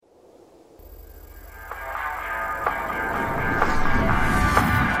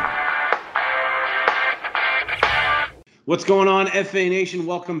What's going on, FA Nation?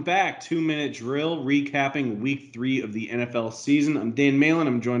 Welcome back. 2-minute drill recapping week 3 of the NFL season. I'm Dan Malin.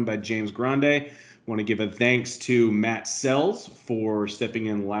 I'm joined by James Grande. Want to give a thanks to Matt Sells for stepping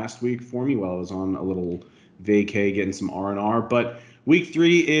in last week for me while I was on a little vacay getting some R&R. But week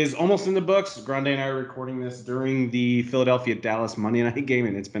 3 is almost in the books. Grande and I are recording this during the Philadelphia-Dallas Monday night game,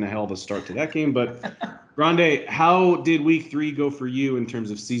 and it's been a hell of a start to that game. But Grande, how did week 3 go for you in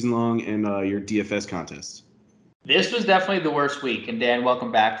terms of season-long and your DFS contests? This was definitely the worst week. And Dan,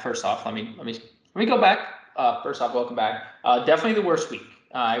 welcome back. First off, let me go back. First off, welcome back. Definitely the worst week.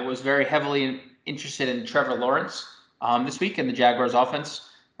 I was very heavily interested in Trevor Lawrence this week in the Jaguars offense,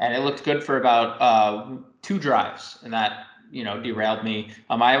 and it looked good for about 2 drives, and that derailed me.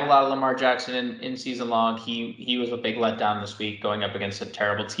 I have a lot of Lamar Jackson in season long. He was a big letdown this week, going up against a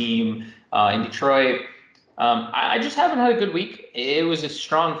terrible team in Detroit. I just haven't had a good week. It was a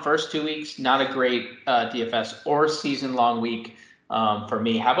strong first 2 weeks, not a great DFS or season-long week for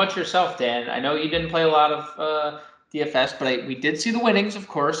me. How about yourself, Dan? I know you didn't play a lot of DFS, but we did see the winnings, of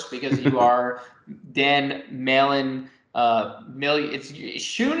course, because you are Dan Malin. You're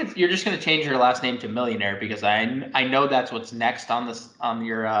just going to change your last name to Millionaire because I know that's what's next on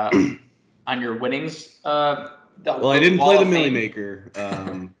your winnings. Well, I didn't play the Millie Maker,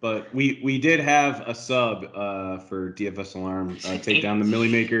 but we did have a sub for DFS Alarm take down the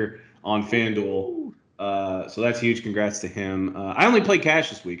Millie Maker on FanDuel. So that's huge. Congrats to him. I only played cash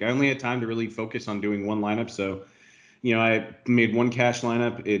this week. I only had time to really focus on doing one lineup. So, I made one cash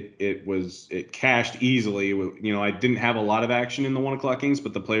lineup. It cashed easily. I didn't have a lot of action in the 1 o'clock games,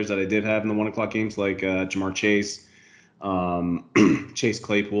 but the players that I did have in the 1 o'clock games, like Jamar Chase, Chase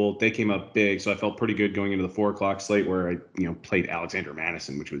Claypool, they came up big, so I felt pretty good going into the 4 o'clock slate where I played Alexander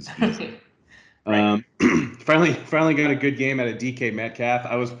Madison, which was easy. Right. Finally got a good game at a DK Metcalf.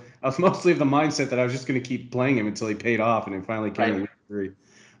 I was mostly of the mindset that I was just going to keep playing him until he paid off, and it finally came in week 3.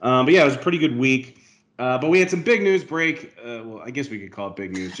 But yeah, it was a pretty good week. But we had some big news break. Well, I guess we could call it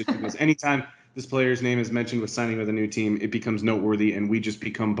big news, just because anytime this player's name is mentioned with signing with a new team, it becomes noteworthy, and we just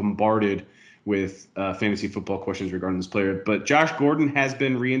become bombarded with fantasy football questions regarding this player. But Josh Gordon has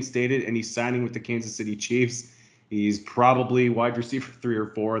been reinstated, and he's signing with the Kansas City Chiefs. He's probably wide receiver 3 or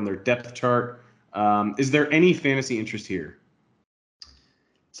 4 in their depth chart. Is there any fantasy interest here?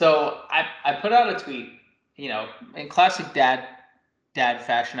 So I put out a tweet, in classic dad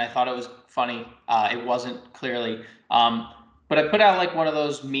fashion. I thought it was funny. It wasn't clearly. But I put out like one of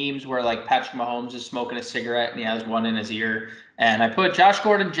those memes where like Patrick Mahomes is smoking a cigarette and he has one in his ear. And I put Josh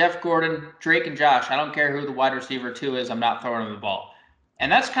Gordon, Jeff Gordon, Drake, and Josh. I don't care who the wide receiver 2 is. I'm not throwing him the ball.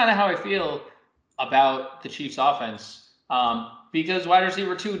 And that's kind of how I feel about the Chiefs offense because wide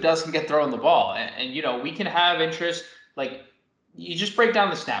receiver 2 doesn't get thrown the ball. And we can have interest. Like, you just break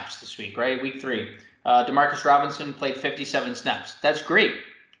down the snaps this week, right? Week 3. Demarcus Robinson played 57 snaps. That's great.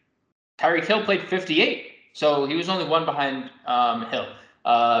 Tyreek Hill played 58. So he was only 1 behind Hill.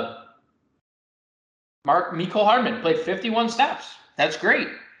 Mecole Hardman played 51 snaps. That's great.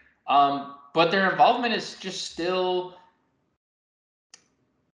 But their involvement is just still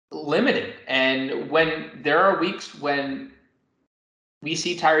limited. And when there are weeks when we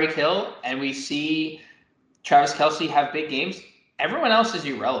see Tyreek Hill and we see Travis Kelce have big games, everyone else is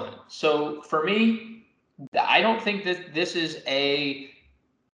irrelevant. So for me, I don't think that this is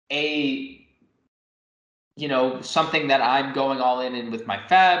something that I'm going all in with my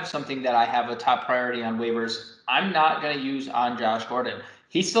fab, something that I have a top priority on waivers. I'm not going to use on Josh Gordon.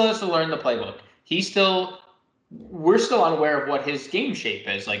 He still has to learn the playbook. We're still unaware of what his game shape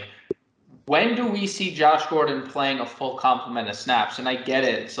is. Like, when do we see Josh Gordon playing a full complement of snaps? And I get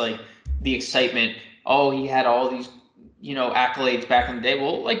it. It's like the excitement. Oh, he had all these, accolades back in the day.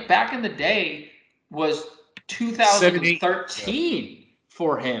 Well, like back in the day was 2013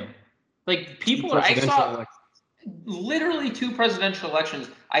 for him. Like I saw literally 2 presidential elections.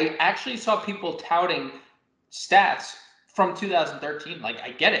 I actually saw people touting stats from 2013. Like,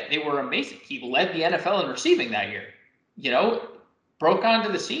 I get it. They were amazing. He led the NFL in receiving that year, broke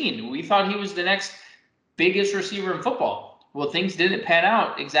onto the scene. We thought he was the next biggest receiver in football. Well, things didn't pan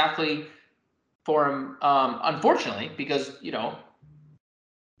out exactly for him, unfortunately, because,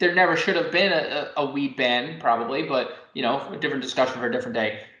 there never should have been a weed ban probably, but, a different discussion for a different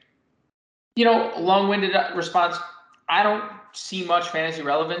day. Long-winded response. I don't see much fantasy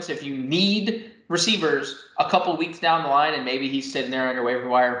relevance. If you need receivers a couple weeks down the line and maybe he's sitting there on your waiver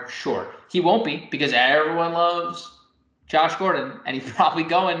wire, sure. He won't be because everyone loves Josh Gordon, and he's probably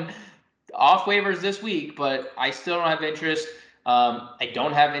going off waivers this week, but I still don't have interest. I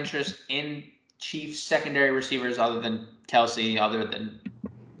don't have interest in Chiefs secondary receivers other than Kelce, other than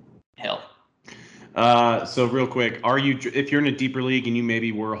Hill. So real quick, if you're in a deeper league and you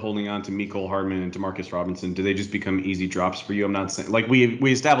maybe were holding on to Mecole Hardman and Demarcus Robinson, do they just become easy drops for you? I'm not saying like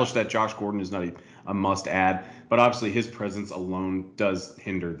we established that Josh Gordon is not a must add, but obviously his presence alone does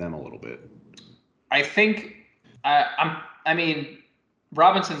hinder them a little bit. I think I mean,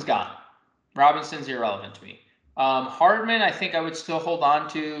 Robinson's gone. Robinson's irrelevant to me. Hardman, I think I would still hold on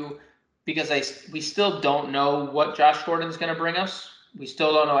to because we still don't know what Josh Gordon's going to bring us. We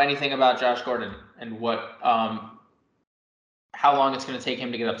still don't know anything about Josh Gordon and what how long it's going to take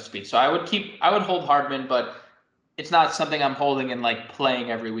him to get up to speed. So I would hold Hardman, but it's not something I'm holding and like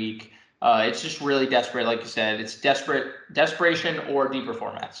playing every week. It's just really desperate, like you said. It's desperation or deeper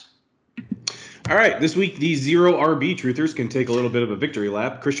formats. All right, this week the zero RB truthers can take a little bit of a victory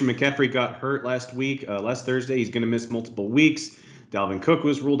lap. Christian McCaffrey got hurt last Thursday. He's going to miss multiple weeks. Dalvin Cook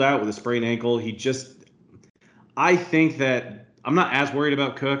was ruled out with a sprained ankle. I think that I'm not as worried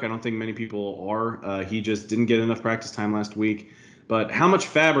about Cook. I don't think many people are. He just didn't get enough practice time last week. But how much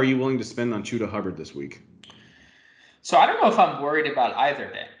fab are you willing to spend on Chuba Hubbard this week? So I don't know if I'm worried about either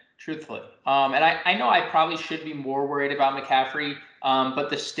day, truthfully. And I know I probably should be more worried about McCaffrey. But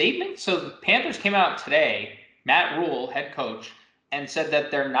the statement, so the Panthers came out today, Matt Rule, head coach, and said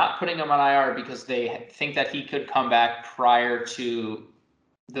that they're not putting him on IR because they think that he could come back prior to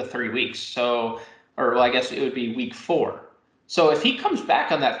the 3 weeks. So, or well, I guess it would be week 4. So if he comes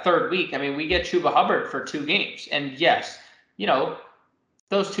back on that 3rd week, I mean, we get Chuba Hubbard for 2 games. And yes,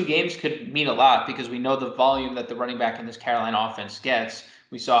 those 2 games could mean a lot because we know the volume that the running back in this Carolina offense gets.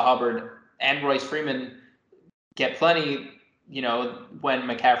 We saw Hubbard and Royce Freeman get plenty, when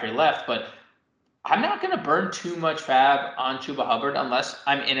McCaffrey left, but I'm not going to burn too much fab on Chuba Hubbard unless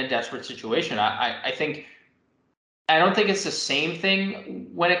I'm in a desperate situation. I don't think it's the same thing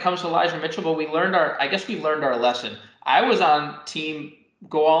when it comes to Elijah Mitchell, but we learned our lesson. I was on team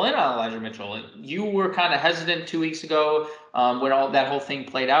go all in on Elijah Mitchell. You were kind of hesitant 2 weeks ago when all that whole thing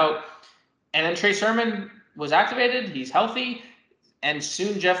played out. And then Trey Sermon was activated. He's healthy. And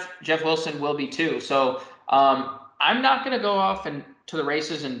soon Jeff Wilson will be too. So I'm not going to go off to the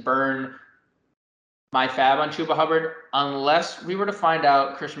races and burn my fab on Chuba Hubbard unless we were to find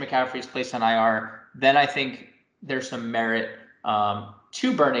out Christian McCaffrey is placed on IR. Then I think there's some merit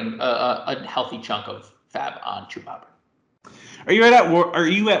to burning a healthy chunk of fab on Chuba Hubbard. Are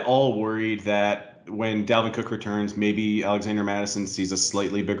you at all worried that when Dalvin Cook returns, maybe Alexander Mattison sees a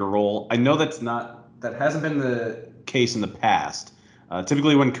slightly bigger role? I know that hasn't been the case in the past.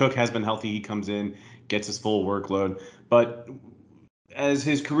 Typically, when Cook has been healthy, he comes in, gets his full workload. But as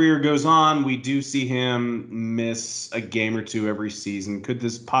his career goes on, we do see him miss a game or 2 every season. Could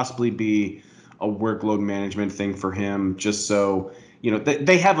this possibly be a workload management thing for him? Just so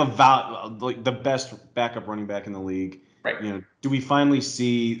they have like the best backup running back in the league. Right. Do we finally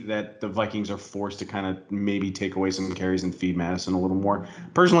see that the Vikings are forced to kind of maybe take away some carries and feed Madison a little more?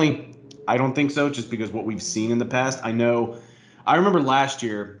 Personally, I don't think so, just because what we've seen in the past. I remember last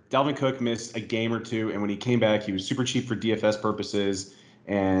year, Dalvin Cook missed a game or 2, and when he came back, he was super cheap for DFS purposes.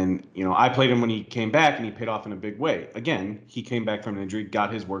 And, I played him when he came back, and he paid off in a big way. Again, he came back from an injury,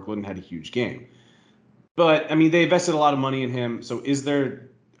 got his workload, and had a huge game. But, I mean, they invested a lot of money in him. So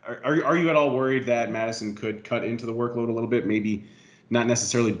are you at all worried that Madison could cut into the workload a little bit? Maybe not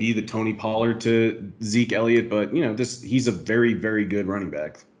necessarily be the Tony Pollard to Zeke Elliott, but, he's a very, very good running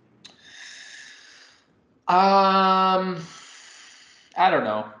back. I don't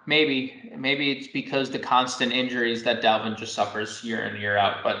know. Maybe it's because the constant injuries that Dalvin just suffers year in, year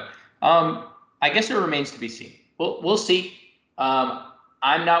out. But I guess it remains to be seen. We'll see.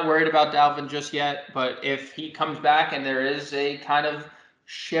 I'm not worried about Dalvin just yet, but if he comes back and there is a kind of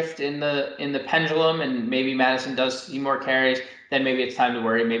shift in the pendulum and maybe Madison does see more carries, then maybe it's time to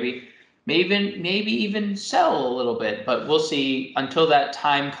worry. Maybe even sell a little bit, but we'll see. Until that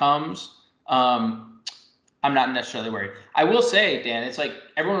time comes, I'm not necessarily worried. I will say, Dan, it's like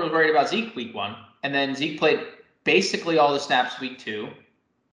everyone was worried about Zeke week 1, and then Zeke played basically all the snaps week 2.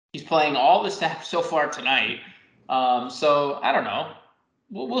 He's playing all the snaps so far tonight. So I don't know.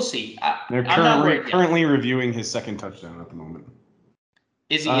 We'll see. They're currently reviewing his second touchdown at the moment.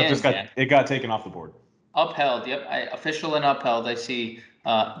 Is he in? It got taken off the board. Upheld. Yep. Official and upheld. I see.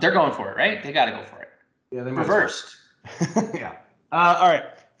 They're going for it, right? They got to go for it. Yeah, they reversed. Yeah. All right.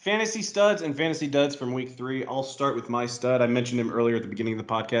 Fantasy studs and fantasy duds from week 3. I'll start with my stud. I mentioned him earlier at the beginning of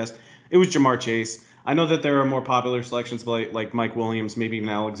the podcast. It was Ja'Marr Chase. I know that there are more popular selections like Mike Williams, maybe even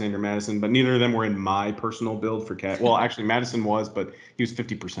Alexander Mattison, but neither of them were in my personal build for cat. Well, actually, Madison was, but he was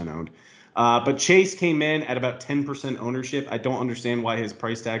 50% owned. But Chase came in at about 10% ownership. I don't understand why his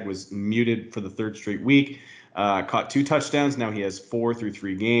price tag was muted for the 3rd straight week. Caught 2 touchdowns. Now he has 4 through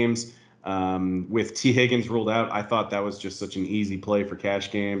 3 games. With T. Higgins ruled out, I thought that was just such an easy play for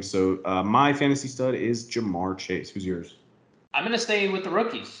cash games. So my fantasy stud is Jamar Chase. Who's yours? I'm going to stay with the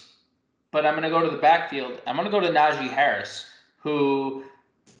rookies, but I'm going to go to the backfield. I'm going to go to Najee Harris, who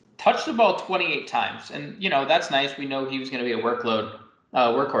touched the ball 28 times. And, that's nice. We know he was going to be a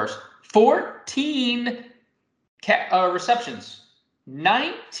workhorse. 14 receptions,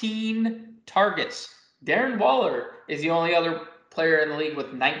 19 targets. Darren Waller is the only other player in the league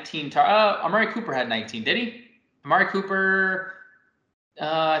with 19 Amari Cooper had 19, did he? Amari Cooper,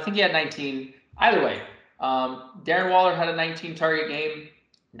 I think he had 19. Either way, Darren Waller had a 19 target game.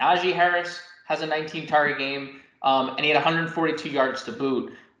 Najee Harris has a 19 target game, and he had 142 yards to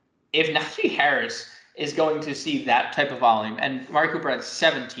boot. If Najee Harris is going to see that type of volume, and Amari Cooper had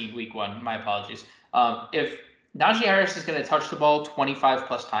 17 week one, my apologies. If Najee Harris is going to touch the ball 25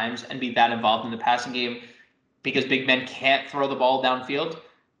 plus times and be that involved in the passing game, because big men can't throw the ball downfield,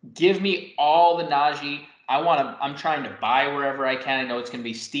 give me all the Najee. I'm trying to buy wherever I can. I know it's going to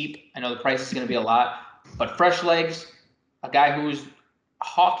be steep. I know the price is going to be a lot, but fresh legs, a guy who's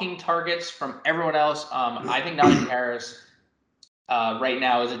hawking targets from everyone else. I think Najee Harris right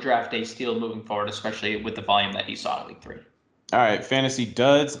now is a draft day steal moving forward, especially with the volume that he saw in week 3. All right, fantasy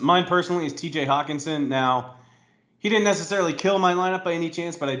duds. Mine personally is TJ Hawkinson. Now, he didn't necessarily kill my lineup by any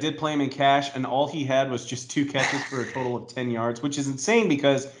chance, but I did play him in cash, and all he had was just 2 catches for a total of 10 yards, which is insane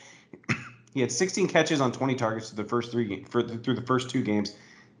because he had 16 catches on 20 targets through the first 2 games.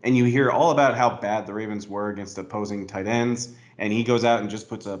 And you hear all about how bad the Ravens were against opposing tight ends, and he goes out and just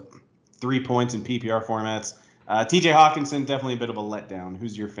puts up 3 points in PPR formats. TJ Hawkinson, definitely a bit of a letdown.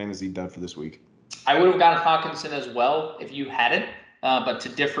 Who's your fantasy dud for this week? I would have gotten Hawkinson as well if you hadn't. But to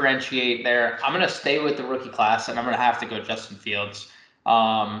differentiate there, I'm going to stay with the rookie class, and I'm going to have to go Justin Fields.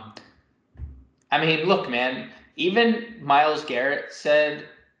 Look, man, even Myles Garrett said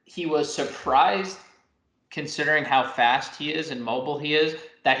he was surprised, considering how fast he is and mobile he is,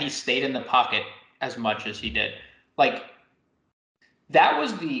 that he stayed in the pocket as much as he did. Like, that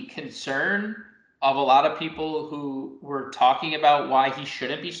was the concern of a lot of people who were talking about why he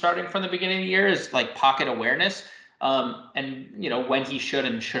shouldn't be starting from the beginning of the year, is like pocket awareness. And when he should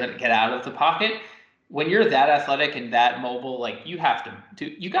and shouldn't get out of the pocket. When you're that athletic and that mobile, like, you have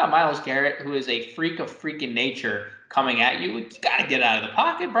to. You got Myles Garrett, who is a freak of freaking nature, coming at you. You got to get out of the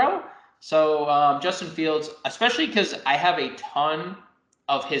pocket, bro. So Justin Fields, especially because I have a ton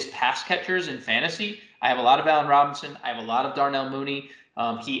of his pass catchers in fantasy. I have a lot of Allen Robinson. I have a lot of Darnell Mooney.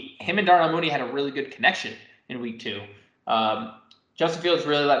 Him and Darnell Mooney had a really good connection in week 2. Justin Fields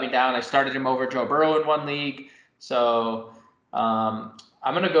really let me down. I started him over Joe Burrow in one league. So I'm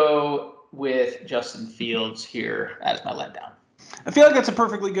going to go with Justin Fields here as my letdown. I feel like that's a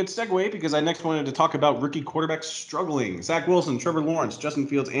perfectly good segue because I next wanted to talk about rookie quarterbacks struggling. Zach Wilson, Trevor Lawrence, Justin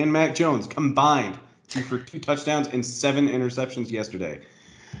Fields, and Mac Jones combined for 2 touchdowns and 7 interceptions yesterday.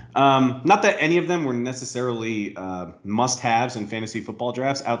 Not that any of them were necessarily must-haves in fantasy football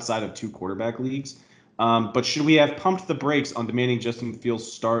drafts outside of 2 quarterback leagues. But should we have pumped the brakes on demanding Justin Fields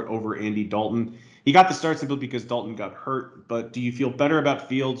start over Andy Dalton? He got the start simply because Dalton got hurt, but do you feel better about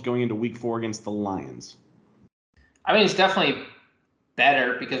Fields going into week 4 against the Lions? It's definitely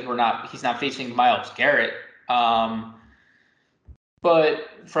better because he's not facing Myles Garrett. But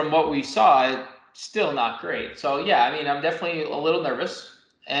from what we saw, it's still not great. So, yeah, I'm definitely a little nervous.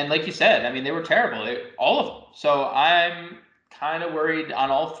 And like you said, they were terrible, all of them. So I'm kind of worried on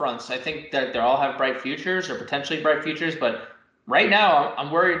all fronts. I think that they all have bright futures or potentially bright futures, but right now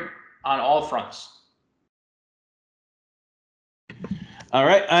I'm worried on all fronts. All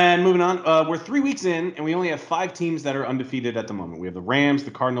right, and moving on. We're 3 weeks in, and we only have 5 teams that are undefeated at the moment. We have the Rams,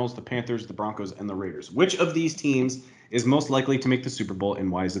 the Cardinals, the Panthers, the Broncos, and the Raiders. Which of these teams is most likely to make the Super Bowl,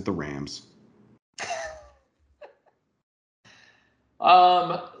 and why is it the Rams?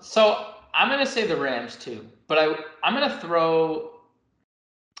 So I'm going to say the Rams too, but I'm going to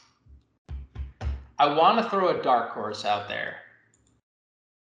I want to throw a dark horse out there.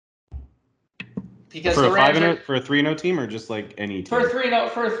 Because for a 3-0 team, or just like any team? For a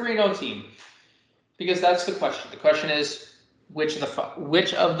 3-0 team. Because that's the question. The question is which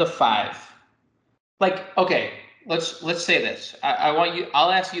of the 5? Like, okay, let's say this.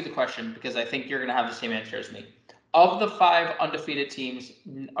 I'll ask you the question because I think you're going to have the same answer as me. Of the 5 undefeated teams,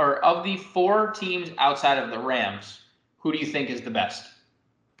 or of the 4 teams outside of the Rams, who do you think is the best?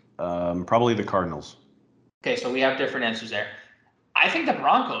 Probably the Cardinals. Okay, so we have different answers there. I think the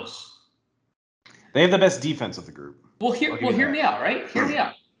Broncos. They have the best defense of the group. Well, hear me out, right? Hear me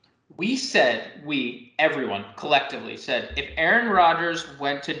out. Everyone collectively said, if Aaron Rodgers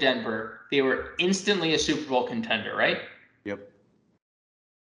went to Denver, they were instantly a Super Bowl contender, right? Yep.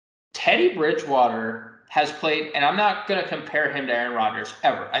 Teddy Bridgewater has played, and I'm not going to compare him to Aaron Rodgers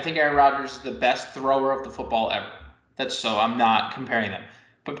ever. I think Aaron Rodgers is the best thrower of the football ever. I'm not comparing them.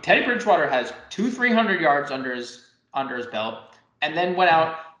 But Teddy Bridgewater has 300 yards under his belt, and then went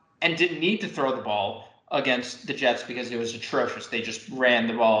out and didn't need to throw the ball against the Jets because it was atrocious. They just ran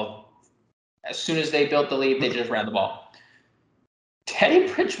the ball. As soon as they built the lead, they just ran the ball.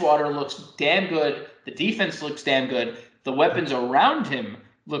 Teddy Bridgewater looks damn good. The defense looks damn good. The weapons around him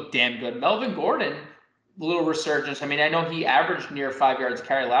look damn good. Melvin Gordon, little resurgence. I mean, I know he averaged near 5 yards a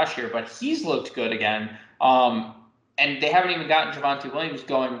carry last year, but he's looked good again. And they haven't even gotten Javonte Williams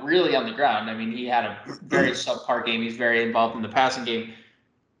going really on the ground. I mean, he had a very subpar game. He's very involved in the passing game.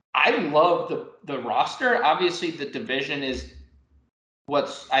 I love the roster. Obviously, the division is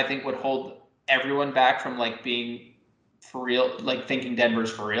what's I think would hold everyone back from like being for real, like thinking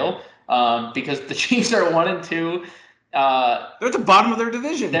Denver's for real. Because the Chiefs are 1-2. They're at the bottom of their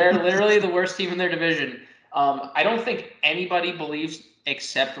division. They're literally the worst team in their division. I don't think anybody believes,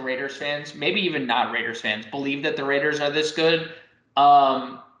 except Raiders fans, maybe even not Raiders fans, believe that the Raiders are this good.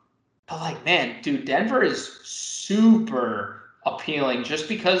 But like, man, dude, Denver is super appealing just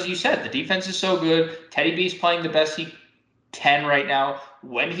because you said the defense is so good. Teddy B's playing the best he can right now.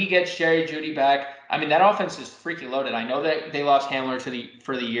 When he gets Jerry Jeudy back, I mean, that offense is freaking loaded. I know that they lost Hamler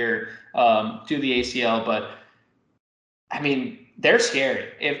for the year to the ACL, but I mean, they're scary.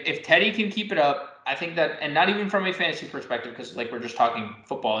 If Teddy can keep it up, I think that, and not even from a fantasy perspective, because like we're just talking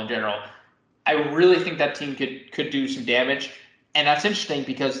football in general, I really think that team could do some damage. And that's interesting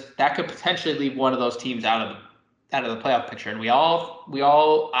because that could potentially leave one of those teams out of the playoff picture. And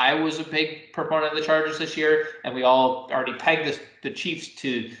I was a big proponent of the Chargers this year, and we all already pegged the Chiefs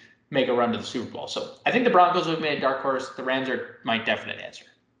to make a run to the Super Bowl. So I think the Broncos have made a dark horse. The Rams are my definite answer.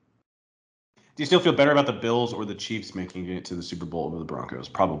 Do you still feel better about the Bills or the Chiefs making it to the Super Bowl over the Broncos?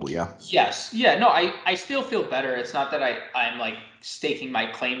 Probably, yeah. Yes. Yeah, no, I still feel better. It's not that I'm like staking my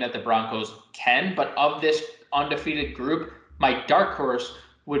claim that the Broncos can, but of this undefeated group, my dark horse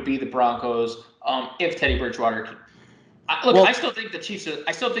would be the Broncos if Teddy Bridgewater can. I still think the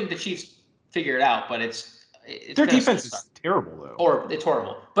Chiefs figure it out, but it's their defense is terrible though. Or it's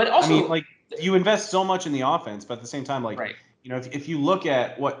horrible. But also, I mean, like you invest so much in the offense, but at the same time, like right. You know, if you look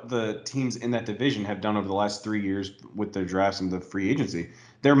at what the teams in that division have done over the last 3 years with their drafts and the free agency,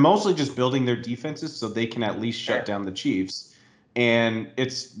 they're mostly just building their defenses so they can at least shut down the Chiefs. And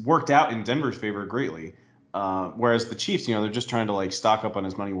it's worked out in Denver's favor greatly. Whereas the Chiefs, you know, they're just trying to like stock up on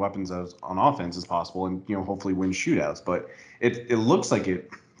as many weapons on offense as possible and, you know, hopefully win shootouts. But it looks like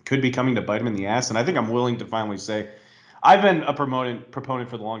it could be coming to bite them in the ass. And I think I'm willing to finally say, I've been a proponent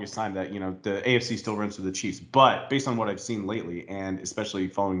for the longest time that, you know, the AFC still runs through the Chiefs. But based on what I've seen lately, and especially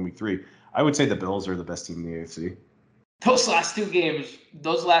following week 3, I would say the Bills are the best team in the AFC. Those last two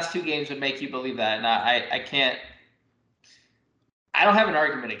games would make you believe that. And I can't. I don't have an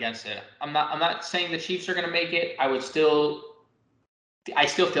argument against it. I'm not saying the Chiefs are going to make it. I still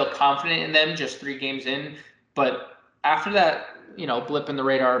feel confident in them just 3 games in. But after that, you know, blip in the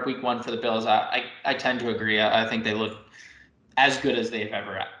radar of week 1 for the Bills, I tend to agree. I think they look as good as they've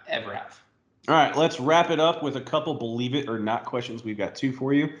ever have. All right, let's wrap it up with a couple believe it or not questions. We've got 2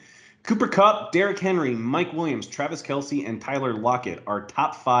 for you. Cooper Kupp, Derrick Henry, Mike Williams, Travis Kelce, and Tyler Lockett are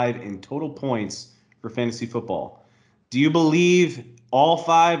top 5 in total points for fantasy football. Do you believe all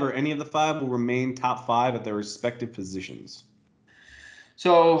 5 or any of the 5 will remain top 5 at their respective positions?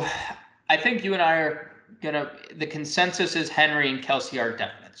 So I think you and I are the consensus is Henry and Kelce are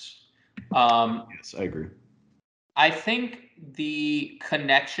definites. Yes, I agree. I think the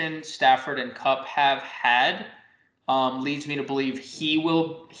connection Stafford and Kupp have had leads me to believe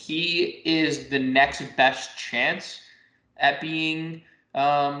he is the next best chance at being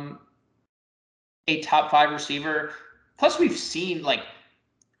a top 5 receiver. Plus, we've seen like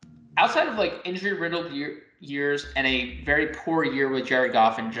outside of like injury riddled years and a very poor year with Jared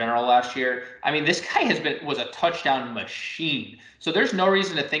Goff in general last year. I mean, this guy was a touchdown machine. So there's no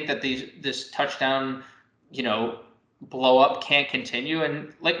reason to think that this touchdown, you know, blow up can't continue.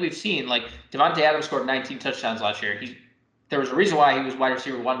 And like we've seen, like Devontae Adams scored 19 touchdowns last year. There was a reason why he was wide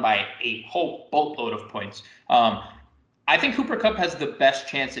receiver 1 by a whole boatload of points. I think Cooper Kupp has the best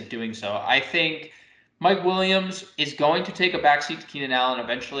chance at doing so. I think Mike Williams is going to take a backseat to Keenan Allen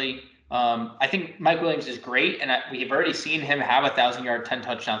eventually. I think Mike Williams is great, and we've already seen him have 1,000-yard,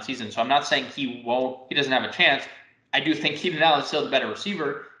 10-touchdown season. So I'm not saying he doesn't have a chance. I do think Keenan Allen is still the better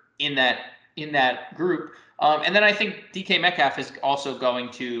receiver in that group. And then I think DK Metcalf is also going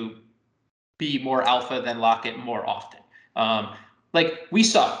to be more alpha than Lockett more often. Like we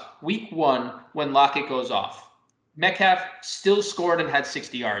saw week 1 when Lockett goes off, Metcalf still scored and had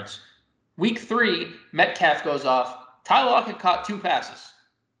 60 yards Week 3, Metcalf goes off. Tyler Lockett caught 2 passes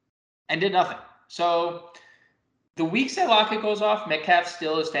and did nothing. So the weeks that Lockett goes off, Metcalf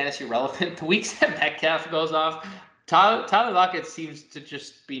still is fantasy relevant. The weeks that Metcalf goes off, Tyler Lockett seems to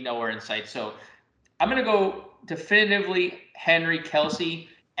just be nowhere in sight. So I'm gonna go definitively Henry, Kelce,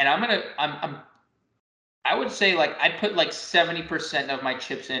 and I would say like I'd put like 70% of my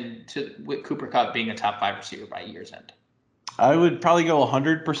chips in with Cooper Kupp being a top 5 receiver by year's end. I would probably go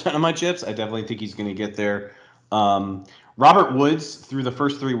 100% of my chips. I definitely think he's going to get there. Robert Woods, through the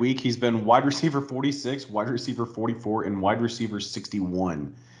first 3 weeks, he's been wide receiver 46, wide receiver 44, and wide receiver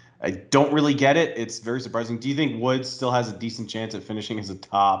 61. I don't really get it. It's very surprising. Do you think Woods still has a decent chance at finishing as a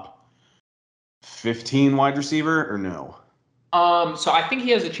top 15 wide receiver or no? So I think he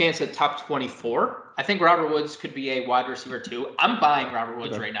has a chance at top 24. I think Robert Woods could be a wide receiver too. I'm buying Robert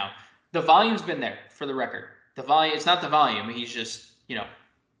Woods right now. The volume's been there, for the record. The volume, it's not the volume. He's just,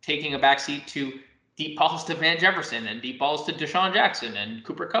 taking a backseat to deep balls to Van Jefferson and deep balls to Deshaun Jackson and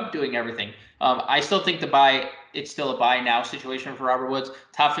Cooper Kupp doing everything. I still think it's still a buy now situation for Robert Woods.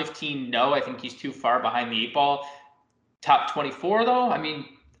 Top 15, no. I think he's too far behind the 8 ball. Top 24, though, I mean,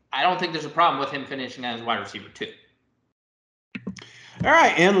 I don't think there's a problem with him finishing as wide receiver too. All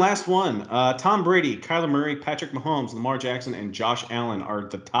right, and last one. Tom Brady, Kyler Murray, Patrick Mahomes, Lamar Jackson, and Josh Allen are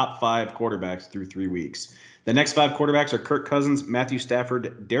the top 5 quarterbacks through 3 weeks. The next 5 quarterbacks are Kirk Cousins, Matthew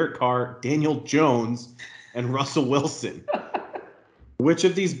Stafford, Derek Carr, Daniel Jones, and Russell Wilson. Which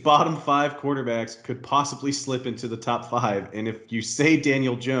of these bottom 5 quarterbacks could possibly slip into the top 5? And if you say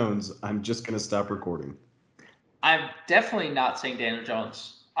Daniel Jones, I'm just going to stop recording. I'm definitely not saying Daniel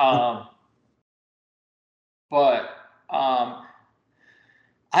Jones. But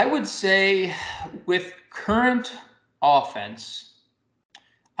I would say with current offense,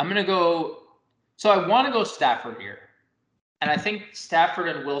 I'm going to go. So I want to go Stafford here. And I think Stafford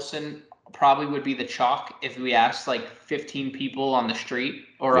and Wilson probably would be the chalk if we asked like 15 people on the street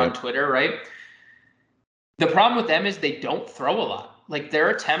or on Twitter, right? The problem with them is they don't throw a lot. Like their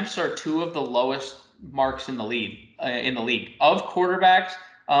attempts are 2 of the lowest marks in the league. Of quarterbacks,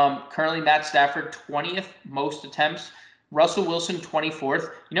 currently Matt Stafford 20th most attempts. Russell Wilson 24th.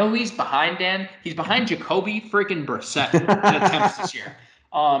 You know who he's behind, Dan? He's behind Jacoby freaking Brissett in attempts this year.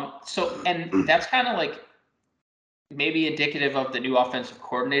 And that's kind of like maybe indicative of the new offensive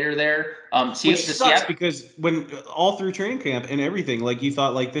coordinator there. Which sucks because when all through training camp and everything, like you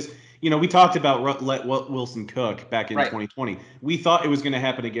thought like this, we talked about let Wilson cook back in 2020. We thought it was going to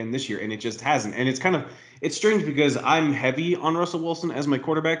happen again this year, and it just hasn't. And it's strange because I'm heavy on Russell Wilson as my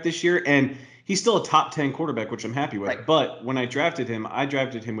quarterback this year, and he's still a top 10 quarterback, which I'm happy with. Right. But when I drafted him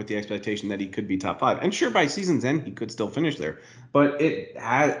with the expectation that he could be top 5. And sure, by season's end, he could still finish there. But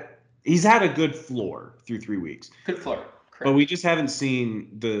he's had a good floor through 3 weeks. Good floor. Correct. But we just haven't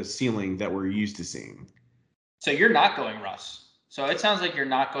seen the ceiling that we're used to seeing. So you're not going Russ. So it sounds like you're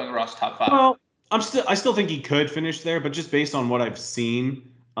not going Russ top 5. Well, I still think he could finish there, but just based on what I've seen,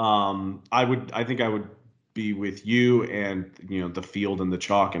 I think I would be with you and the field and the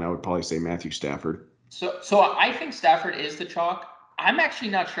chalk, and I would probably say Matthew Stafford. So I think Stafford is the chalk. I'm actually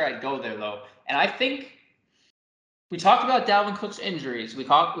not sure I'd go there though, and I think we talked about Dalvin Cook's injuries. We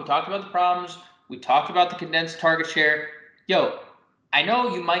talked about the problems. We talked about the condensed target share. I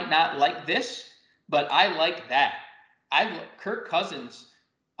know you might not like this, but I like that. Kirk Cousins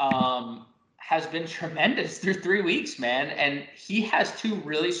has been tremendous through 3 weeks, man. And he has 2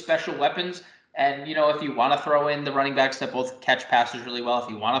 really special weapons. And, if you want to throw in the running backs that both catch passes really well, if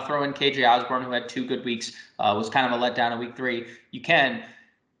you want to throw in KJ Osborne, who had 2 good weeks, was kind of a letdown in week 3, you can.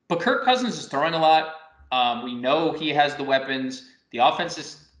 But Kirk Cousins is throwing a lot. We know he has the weapons. The offense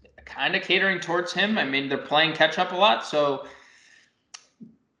is kind of catering towards him. I mean, they're playing catch up a lot. So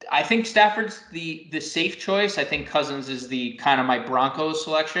I think Stafford's the safe choice. I think Cousins is the kind of my Broncos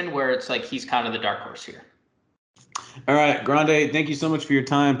selection where it's like he's kind of the dark horse here. All right, Grande, thank you so much for your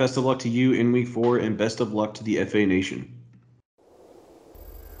time. Best of luck to you in week 4 and best of luck to the FA Nation.